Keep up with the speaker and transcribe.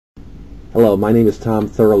Hello, my name is Tom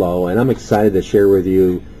Thurlow, and I'm excited to share with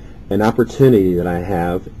you an opportunity that I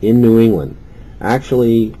have in New England,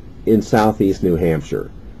 actually in southeast New Hampshire.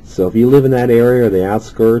 So if you live in that area or the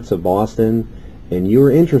outskirts of Boston and you're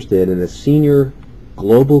interested in a senior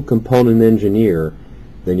global component engineer,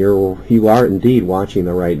 then you are indeed watching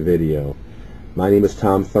the right video. My name is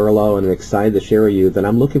Tom Thurlow, and I'm excited to share with you that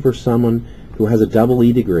I'm looking for someone who has a double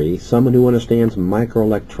E degree, someone who understands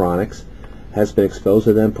microelectronics, has been exposed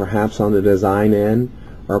to them perhaps on the design end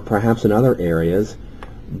or perhaps in other areas,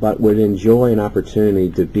 but would enjoy an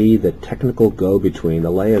opportunity to be the technical go-between,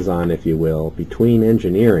 the liaison, if you will, between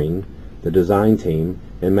engineering, the design team,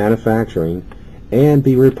 and manufacturing, and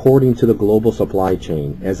be reporting to the global supply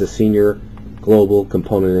chain as a senior global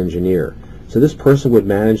component engineer. So this person would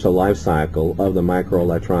manage the life cycle of the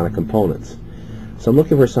microelectronic components. So I'm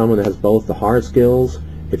looking for someone that has both the hard skills,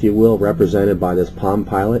 if you will, represented by this Palm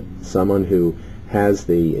Pilot, someone who has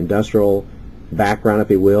the industrial background, if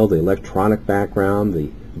you will, the electronic background, the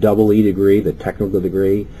double E degree, the technical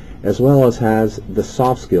degree, as well as has the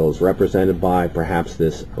soft skills represented by perhaps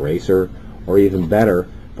this eraser, or even better,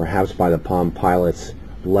 perhaps by the Palm Pilot's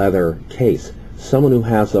leather case. Someone who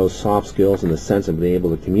has those soft skills in the sense of being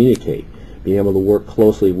able to communicate, being able to work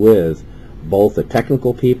closely with both the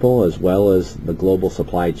technical people as well as the global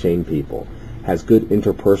supply chain people, has good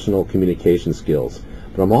interpersonal communication skills.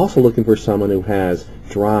 But I'm also looking for someone who has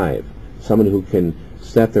drive, someone who can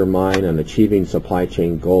set their mind on achieving supply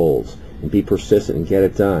chain goals and be persistent and get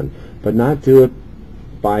it done, but not do it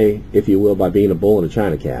by, if you will, by being a bull in a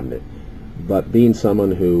china cabinet, but being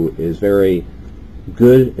someone who is very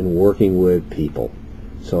good in working with people.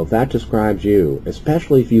 So if that describes you,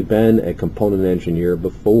 especially if you've been a component engineer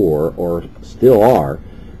before or still are,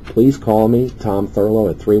 please call me, Tom Thurlow,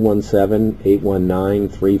 at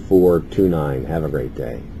 317-819-3429. Have a great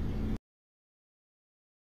day.